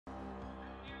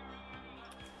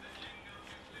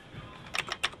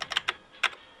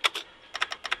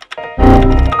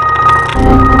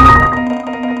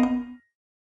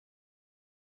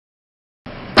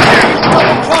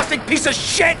piece of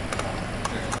shit!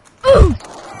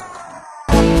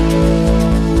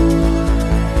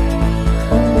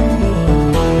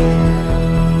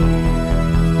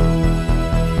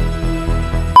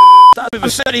 Stop the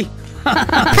city.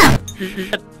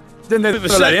 Then they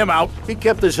let him out. He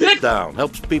kept his head down.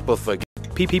 Helps people forget.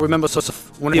 People remember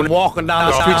when they're walking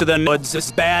down the streets of the woods.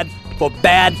 It's bad for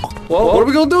bad. Well, what are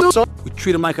we gonna do, son? We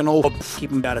treat him like an old, keep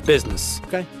him out of business.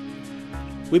 Okay?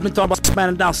 We've been talking about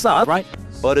expanding down south, right?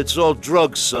 But it's all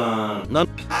drugs, son. None.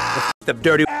 The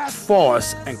dirty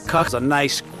force and cucks a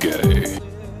nice gay.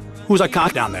 Who's our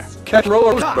cock down there? Cat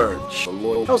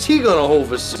Roseburg. How's he gonna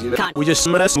oversee that? We just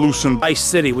loosened Vice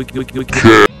City. We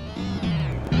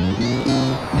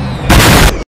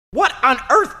What on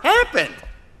earth happened?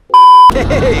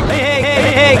 Hey!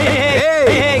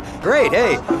 Great,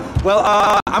 hey. Well,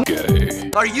 I'm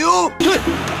gay. Are you?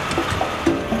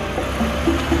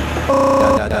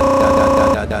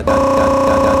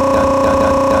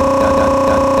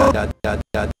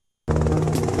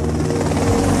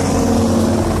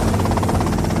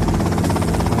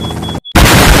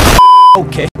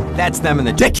 Okay, that's them in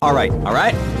the dick. All right.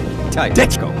 Tight.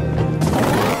 Dick. Go.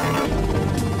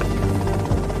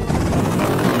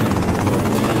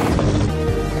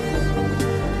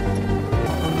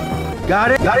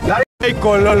 Got it. Hey,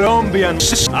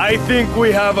 Colombians, I think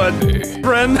we have a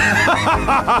friend.